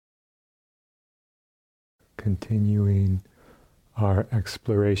continuing our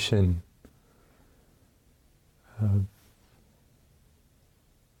exploration of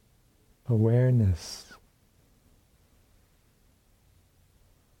awareness.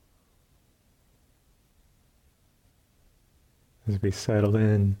 As we settle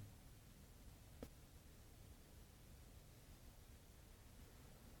in,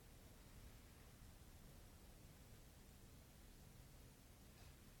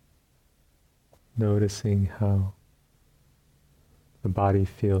 noticing how the body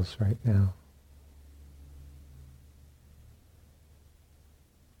feels right now.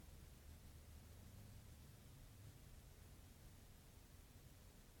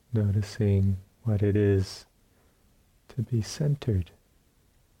 Noticing what it is to be centered,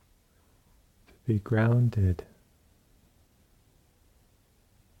 to be grounded.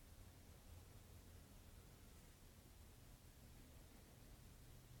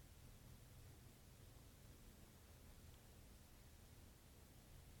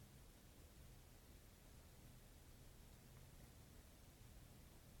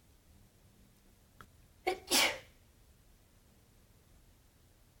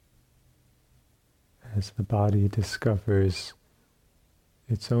 As the body discovers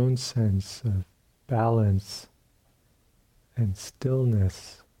its own sense of balance and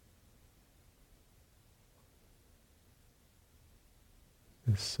stillness,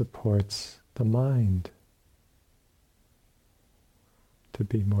 this supports the mind to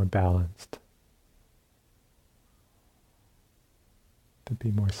be more balanced, to be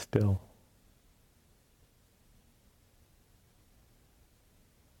more still.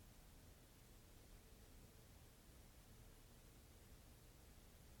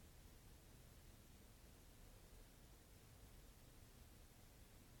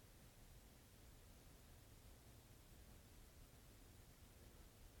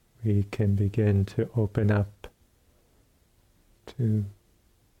 We can begin to open up to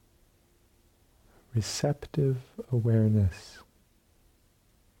receptive awareness.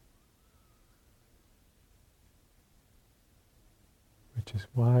 Which is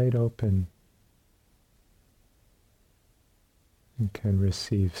wide open and can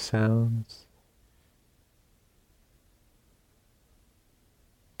receive sounds,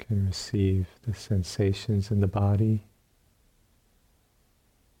 can receive the sensations in the body,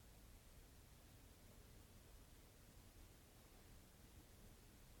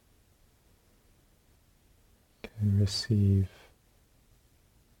 can receive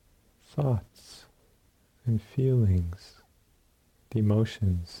thoughts and feelings,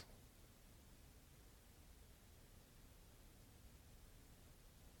 emotions.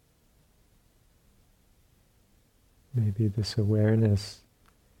 Maybe this awareness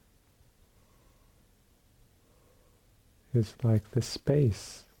is like the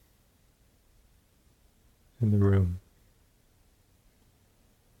space in the room.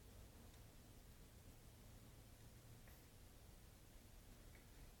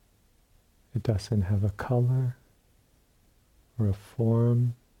 It doesn't have a color or a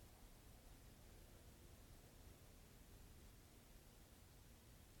form.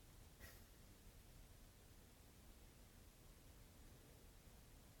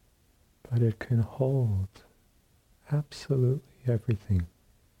 But it can hold absolutely everything.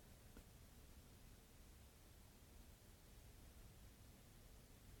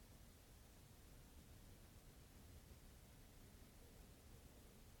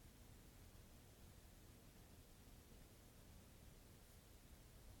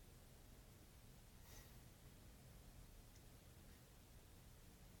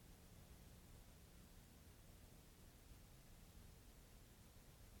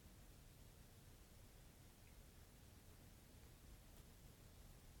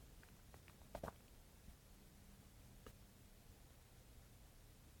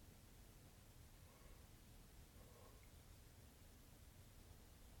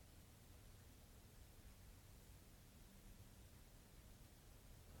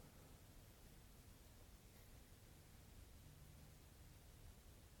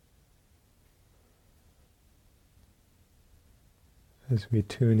 As we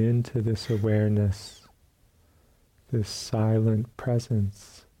tune into this awareness, this silent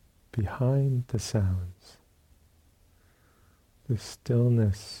presence behind the sounds, this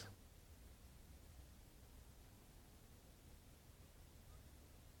stillness,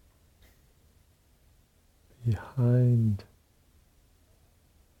 behind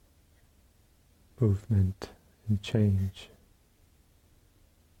movement and change.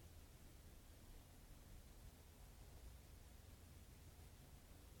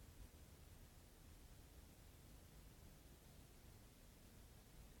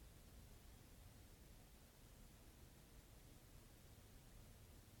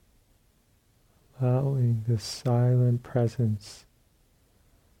 allowing this silent presence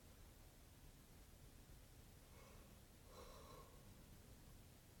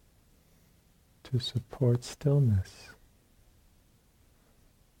to support stillness,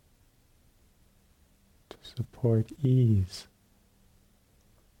 to support ease.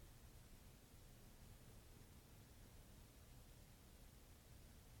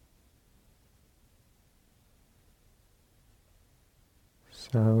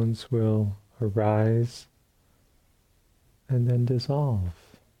 Sounds will arise and then dissolve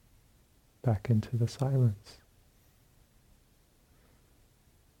back into the silence.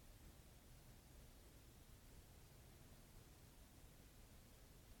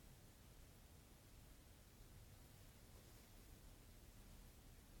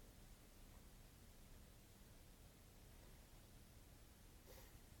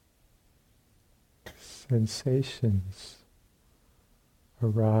 Sensations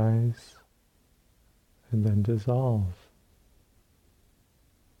arise and then dissolve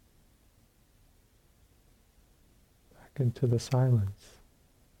back into the silence.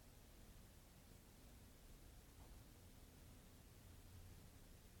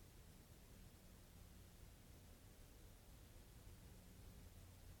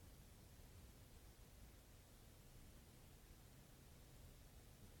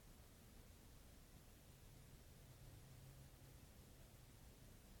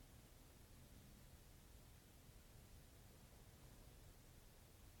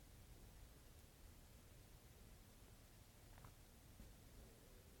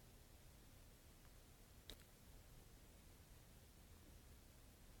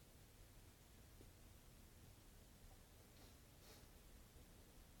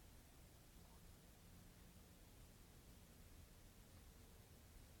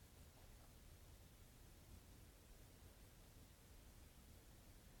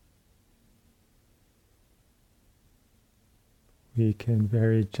 We can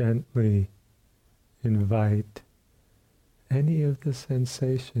very gently invite any of the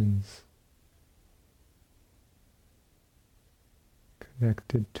sensations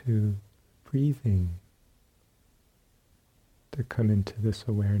connected to breathing to come into this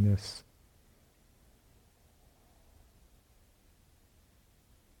awareness.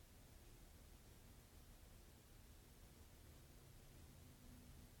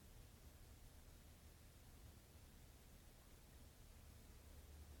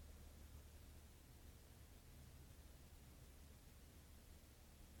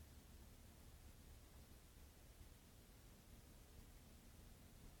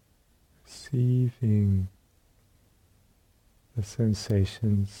 Receiving the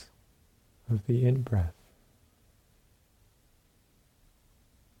sensations of the in-breath.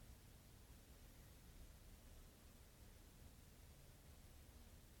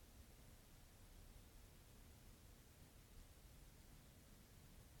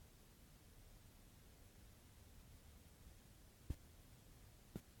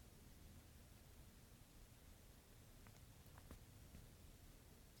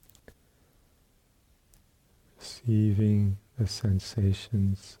 Receiving the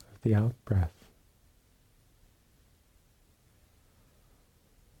sensations of the out-breath.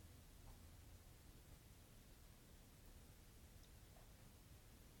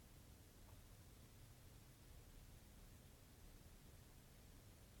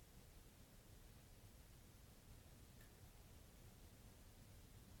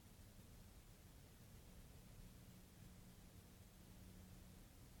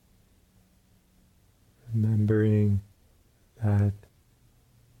 Remembering that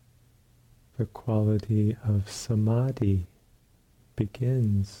the quality of samadhi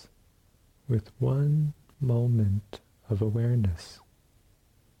begins with one moment of awareness,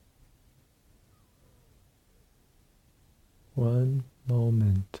 one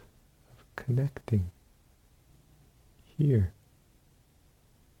moment of connecting here.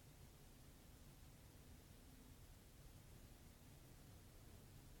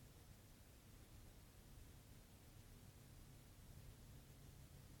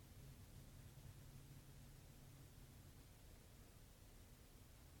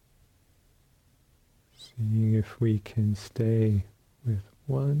 Seeing if we can stay with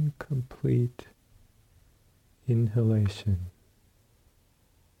one complete inhalation.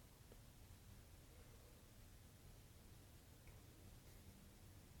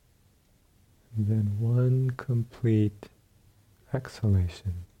 And then one complete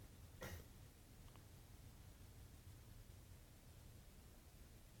exhalation.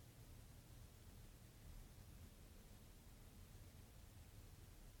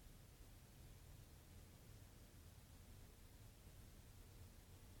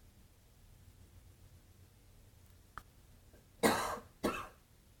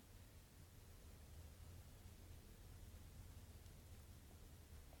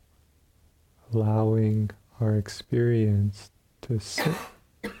 allowing our experience to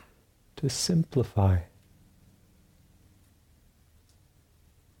simplify.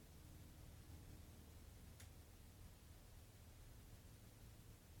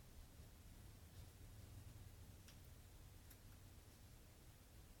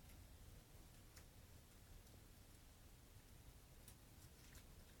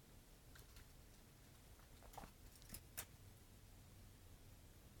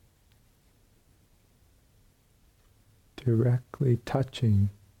 Directly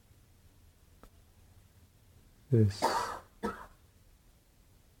touching this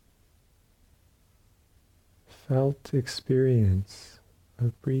felt experience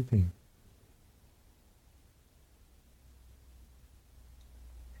of breathing.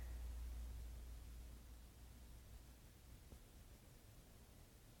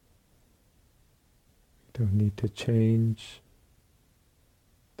 You don't need to change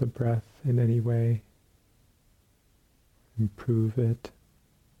the breath in any way, improve it.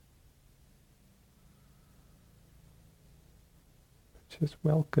 Just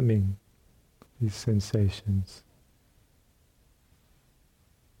welcoming these sensations.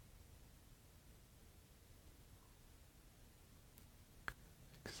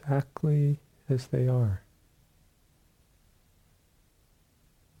 Exactly as they are.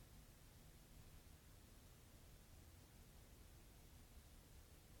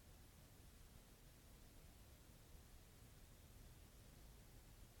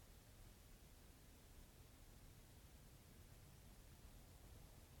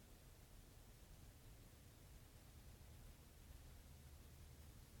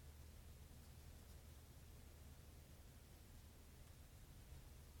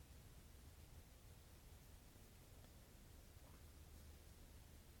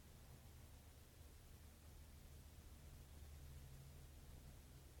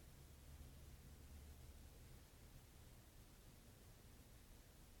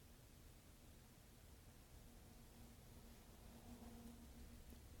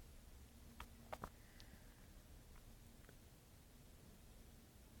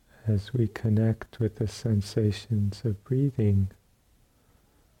 As we connect with the sensations of breathing,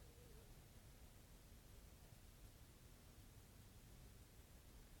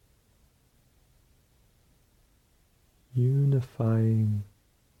 unifying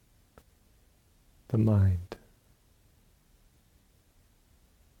the mind,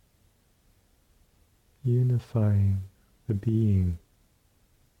 unifying the being.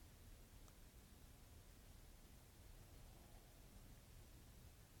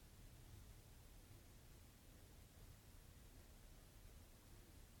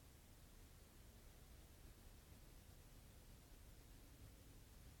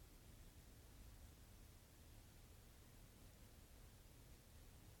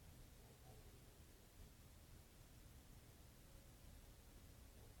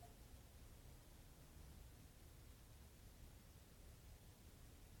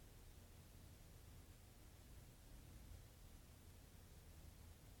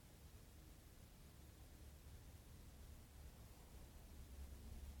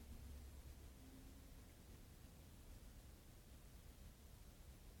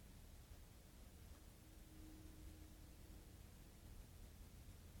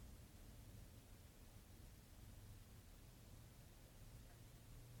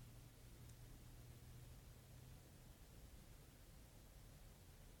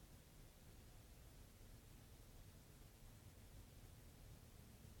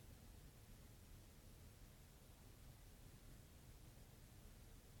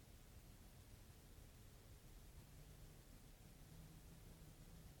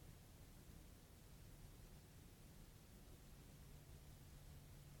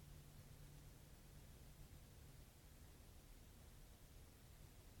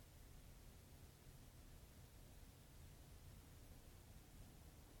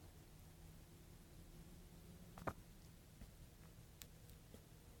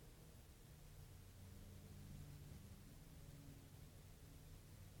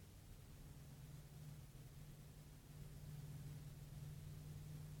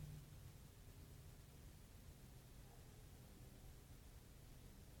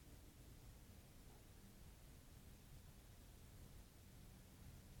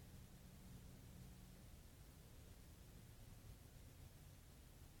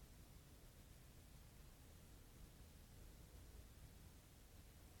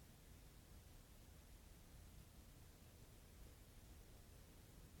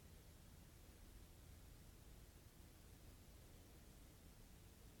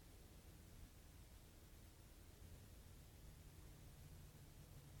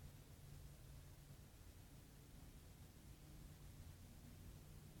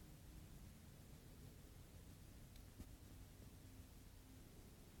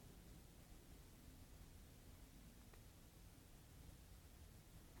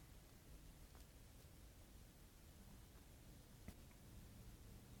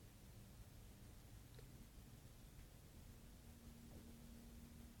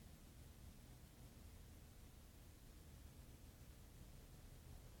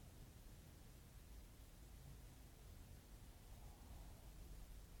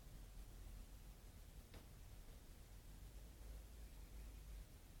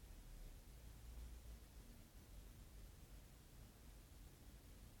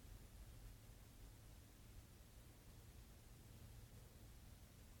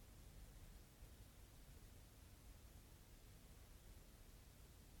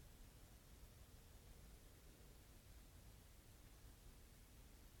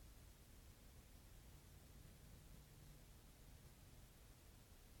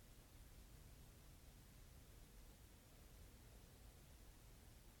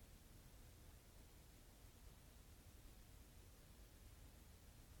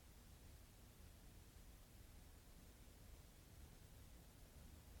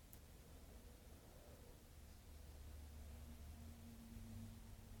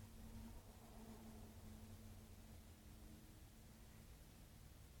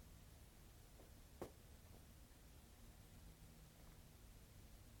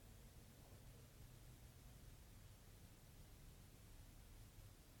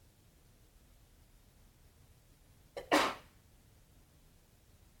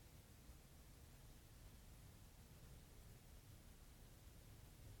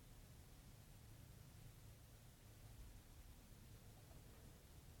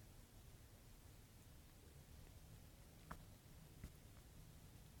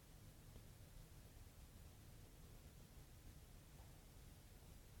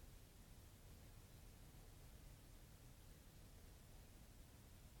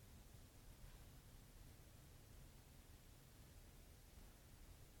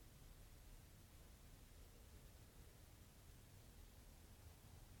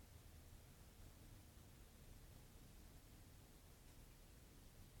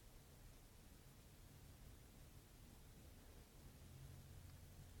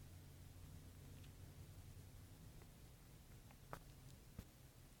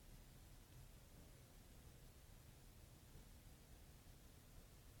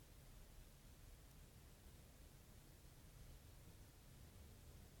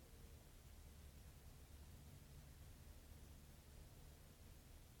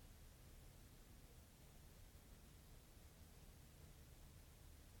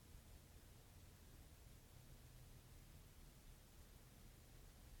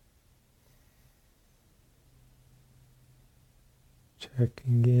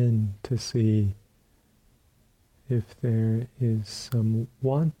 checking in to see if there is some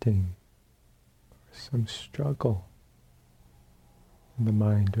wanting, or some struggle in the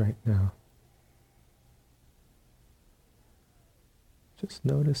mind right now. Just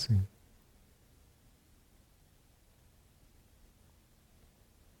noticing.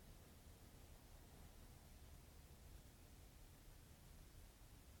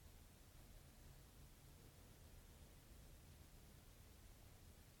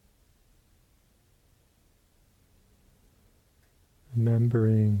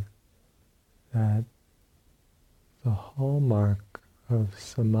 Remembering that the hallmark of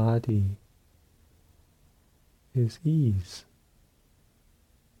samadhi is ease,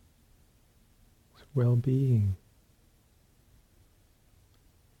 it's well-being.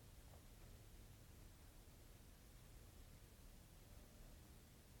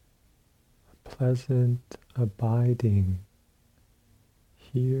 A pleasant abiding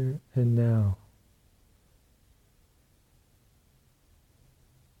here and now.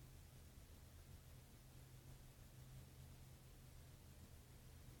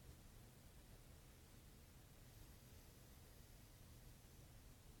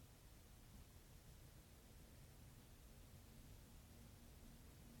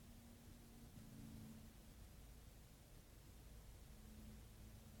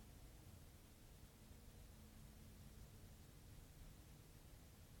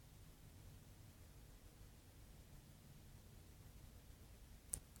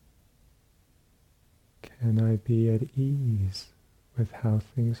 Can I be at ease with how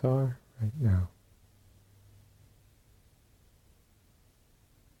things are right now?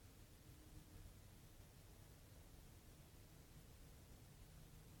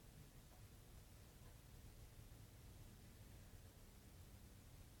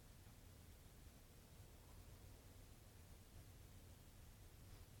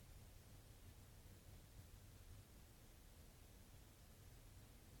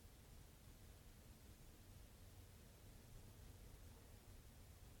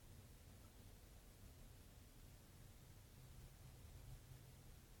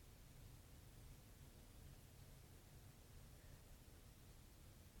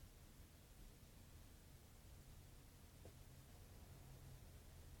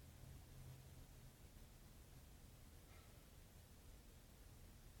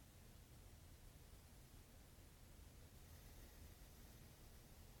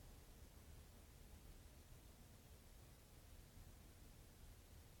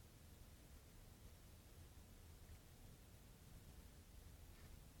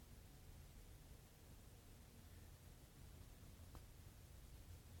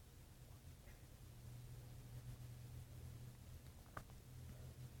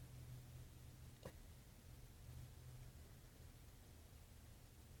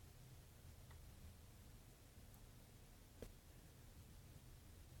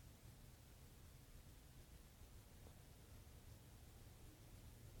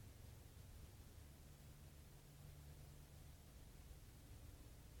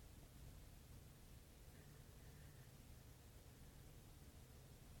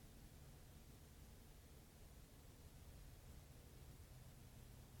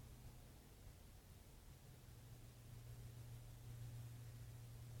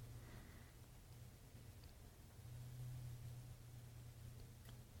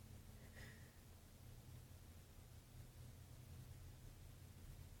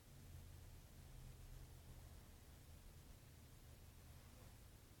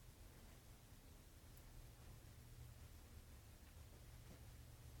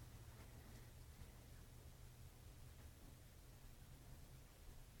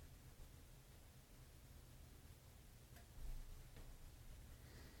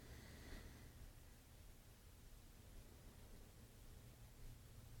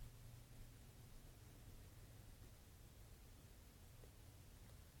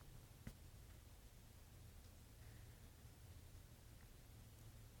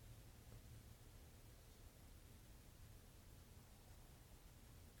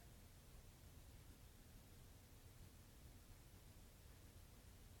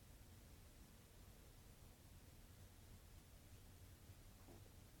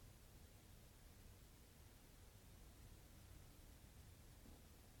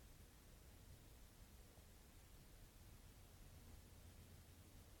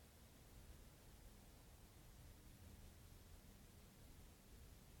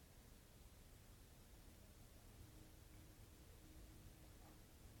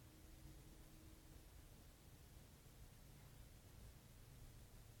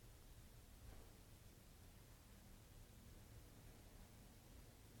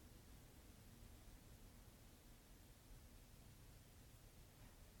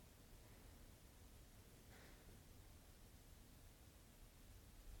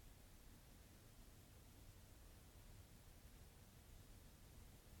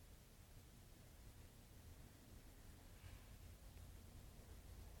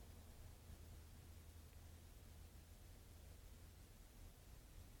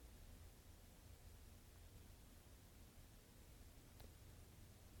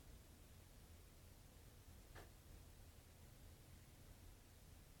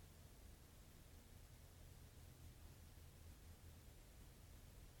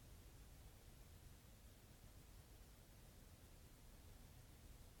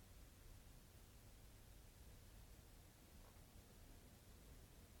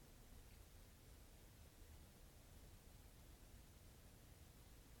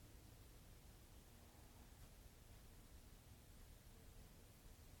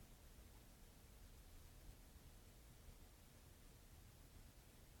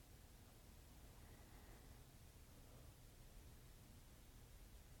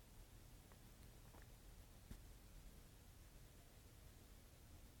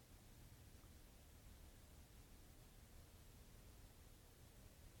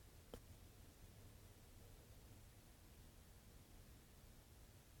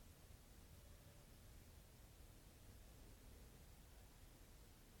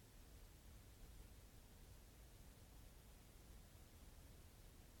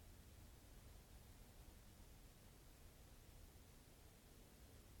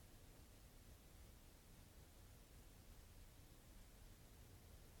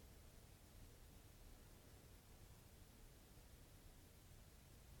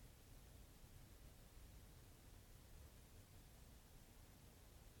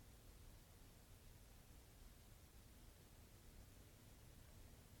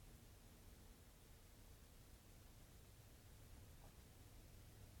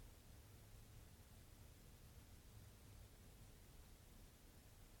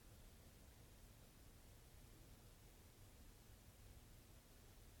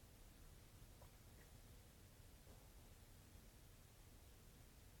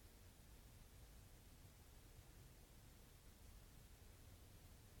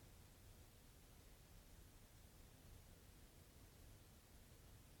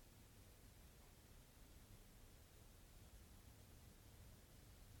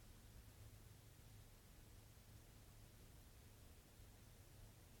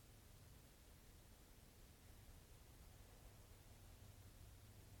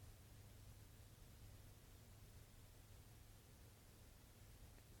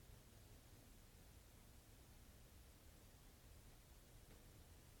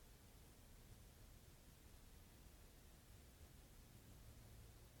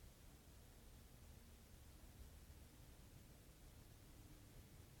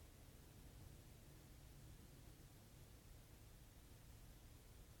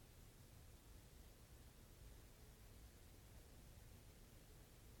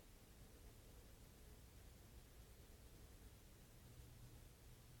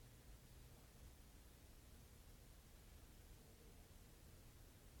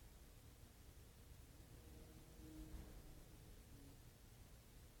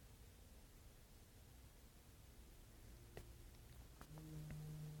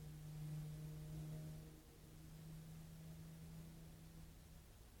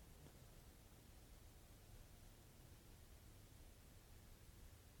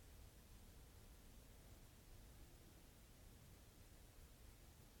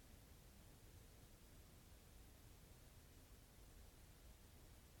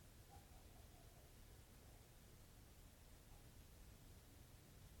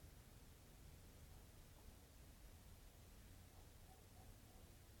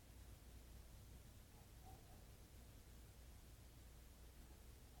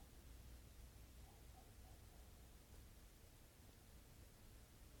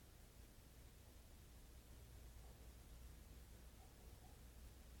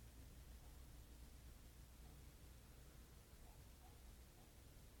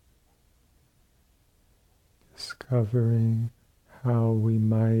 discovering how we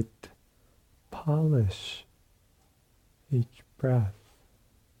might polish each breath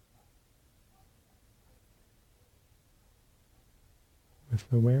with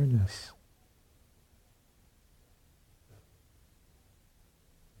awareness.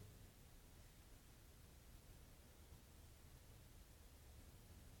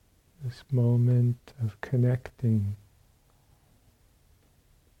 This moment of connecting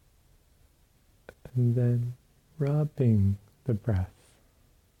and then rubbing the breath,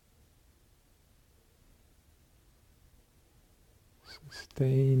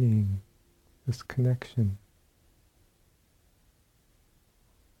 sustaining this connection.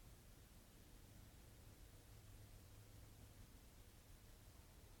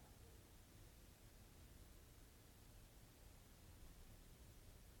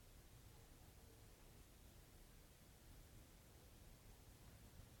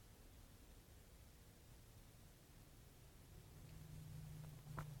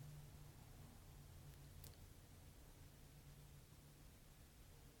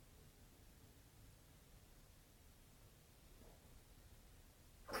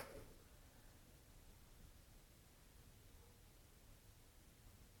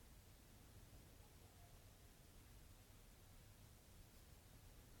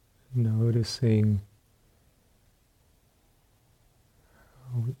 Noticing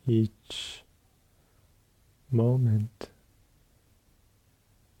how each moment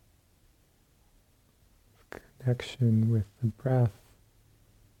of connection with the breath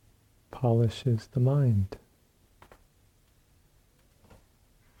polishes the mind.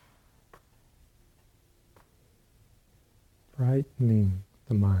 Brightening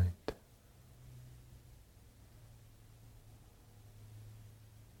the mind.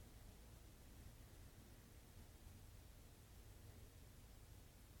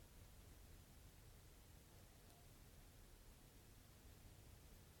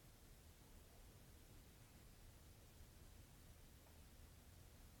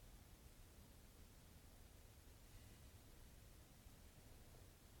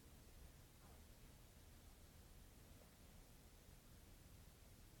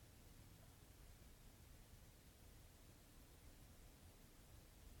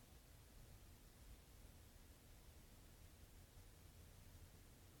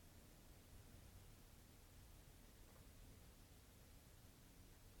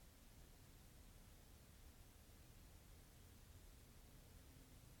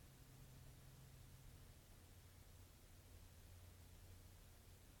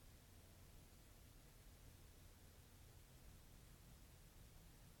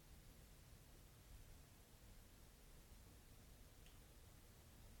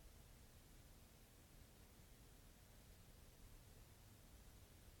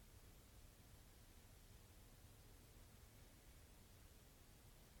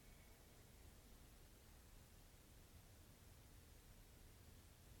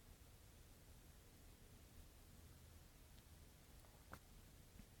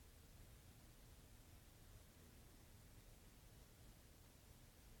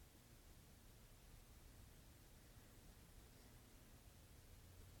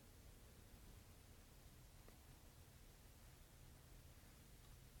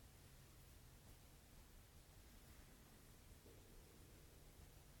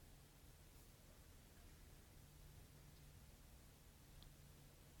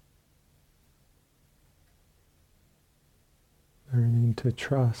 Learning to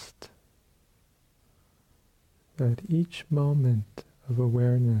trust that each moment of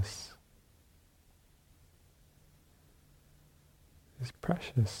awareness is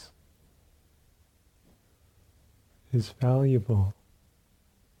precious, is valuable.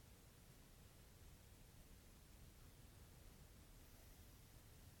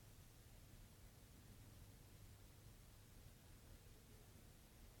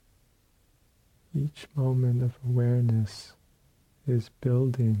 Each moment of awareness is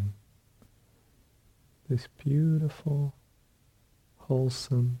building this beautiful,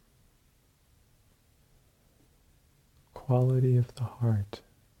 wholesome quality of the heart.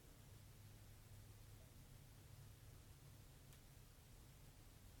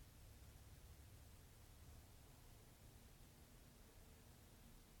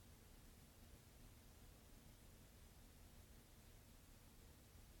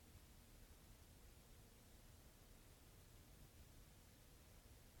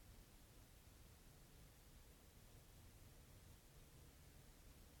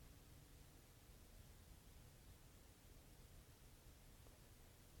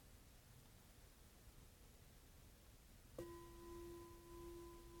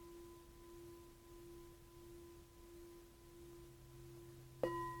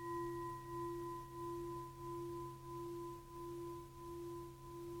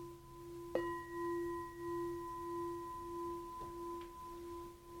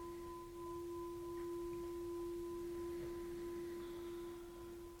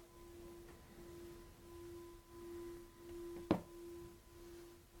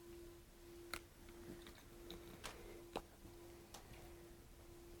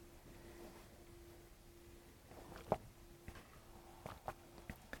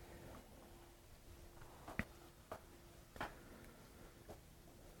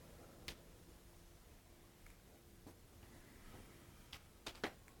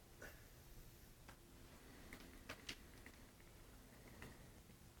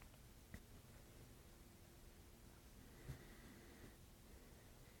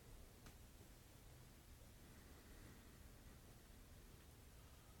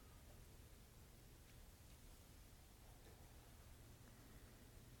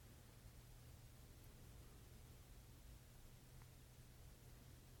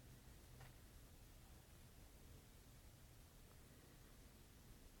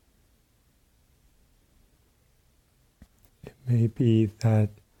 may be that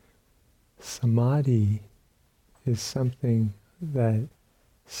samadhi is something that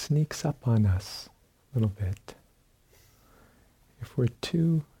sneaks up on us a little bit. If we're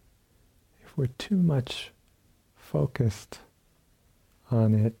too much focused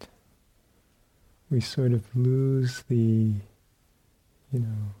on it, we sort of lose we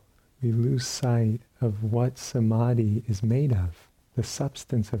lose sight of what samadhi is made of, the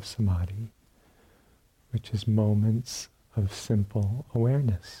substance of samadhi, which is moments of simple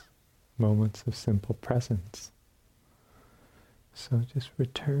awareness, moments of simple presence. So just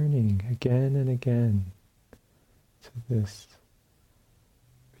returning again and again to this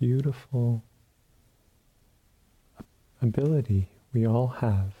beautiful ability we all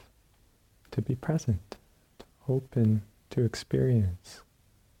have to be present, to open to experience.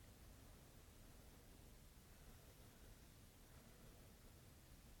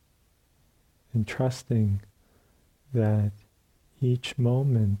 And trusting that each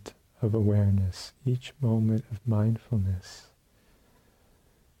moment of awareness, each moment of mindfulness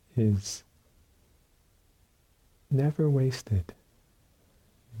is never wasted.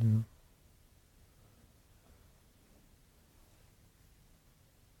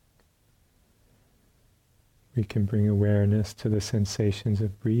 We can bring awareness to the sensations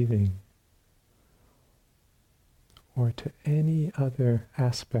of breathing or to any other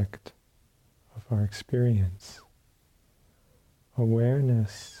aspect of our experience.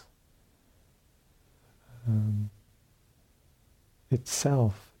 Awareness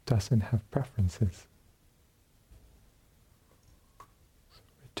itself doesn't have preferences. So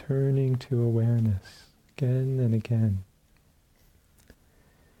returning to awareness again and again.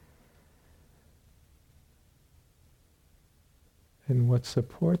 And what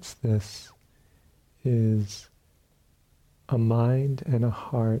supports this is a mind and a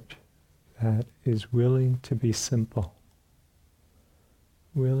heart that is willing to be simple,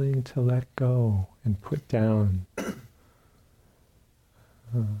 willing to let go and put down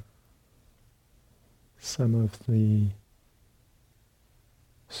some of the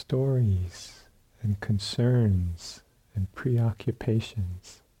stories and concerns and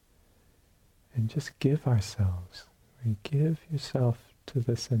preoccupations, and just give ourselves. Give yourself to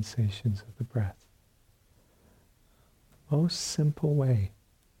the sensations of the breath. Most simple way.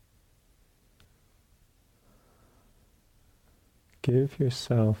 Give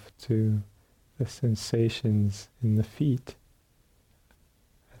yourself to the sensations in the feet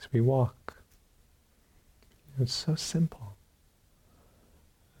as we walk. It's so simple.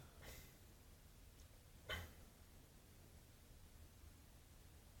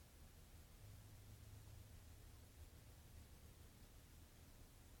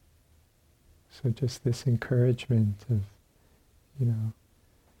 So just this encouragement of,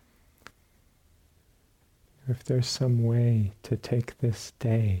 if there's some way to take this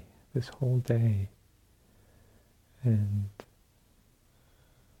day, this whole day, and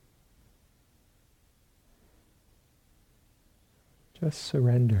just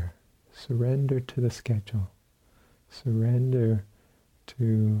surrender. Surrender to the schedule. Surrender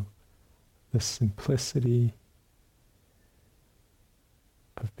to the simplicity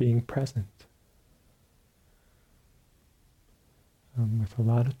of being present. With a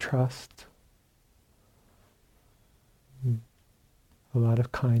lot of trust, a lot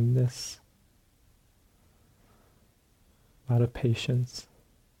of kindness, a lot of patience.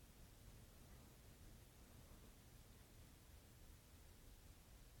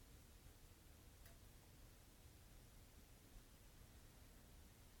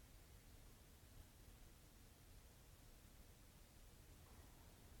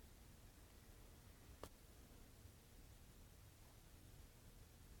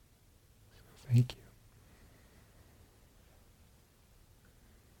 Thank you.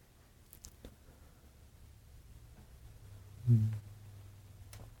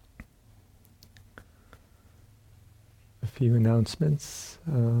 A few announcements.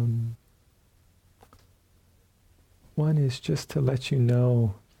 One is just to let you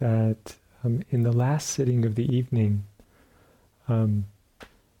know that in the last sitting of the evening,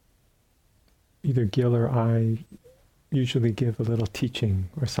 either Gil or I usually give a little teaching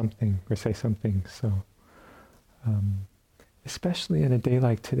or something, or say something. So, especially in a day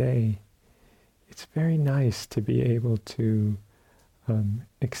like today, it's very nice to be able to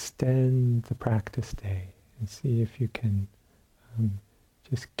extend the practice day and see if you can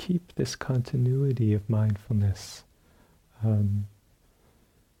just keep this continuity of mindfulness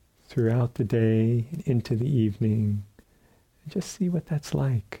throughout the day and into the evening, and just see what that's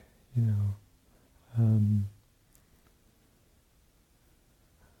like,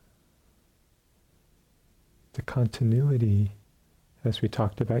 the continuity as we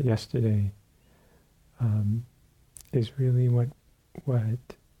talked about yesterday, is really what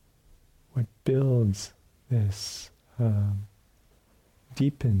builds this,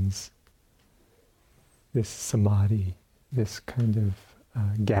 deepens this samadhi, this kind of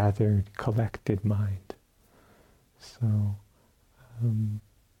gathered, collected mind. So,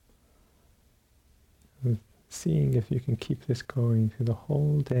 seeing if you can keep this going through the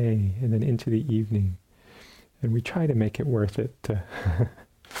whole day and then into the evening. And we try to make it worth it to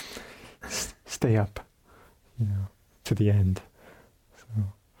stay up, to the end. So,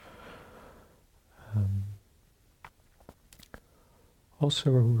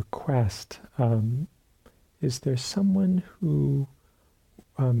 also a request, is there someone who,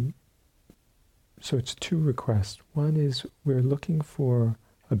 so it's two requests. One is we're looking for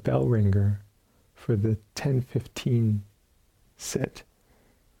a bell ringer for the 10:15 sit.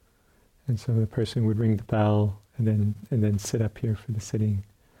 And so the person would ring the bell and then sit up here for the sitting.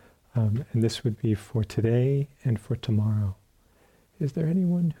 And this would be for today and for tomorrow. Is there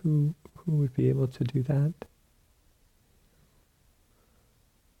anyone who would be able to do that?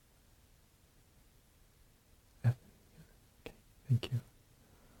 Okay, thank you.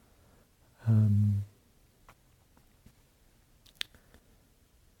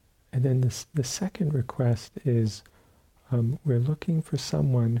 And then the second request is we're looking for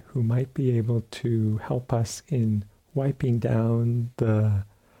someone who might be able to help us in wiping down the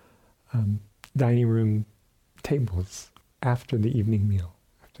dining room tables after the evening meal,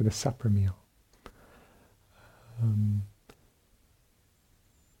 after the supper meal.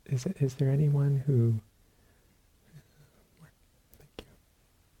 Is there anyone who... Thank you.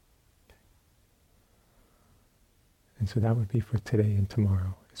 Okay. And so that would be for today and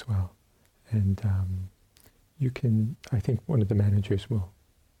tomorrow as well. And you can, I think one of the managers will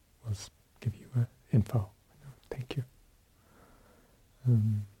give you info. Thank you.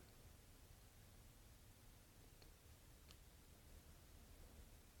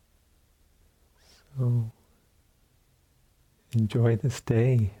 So enjoy this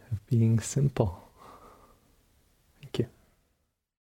day of being simple.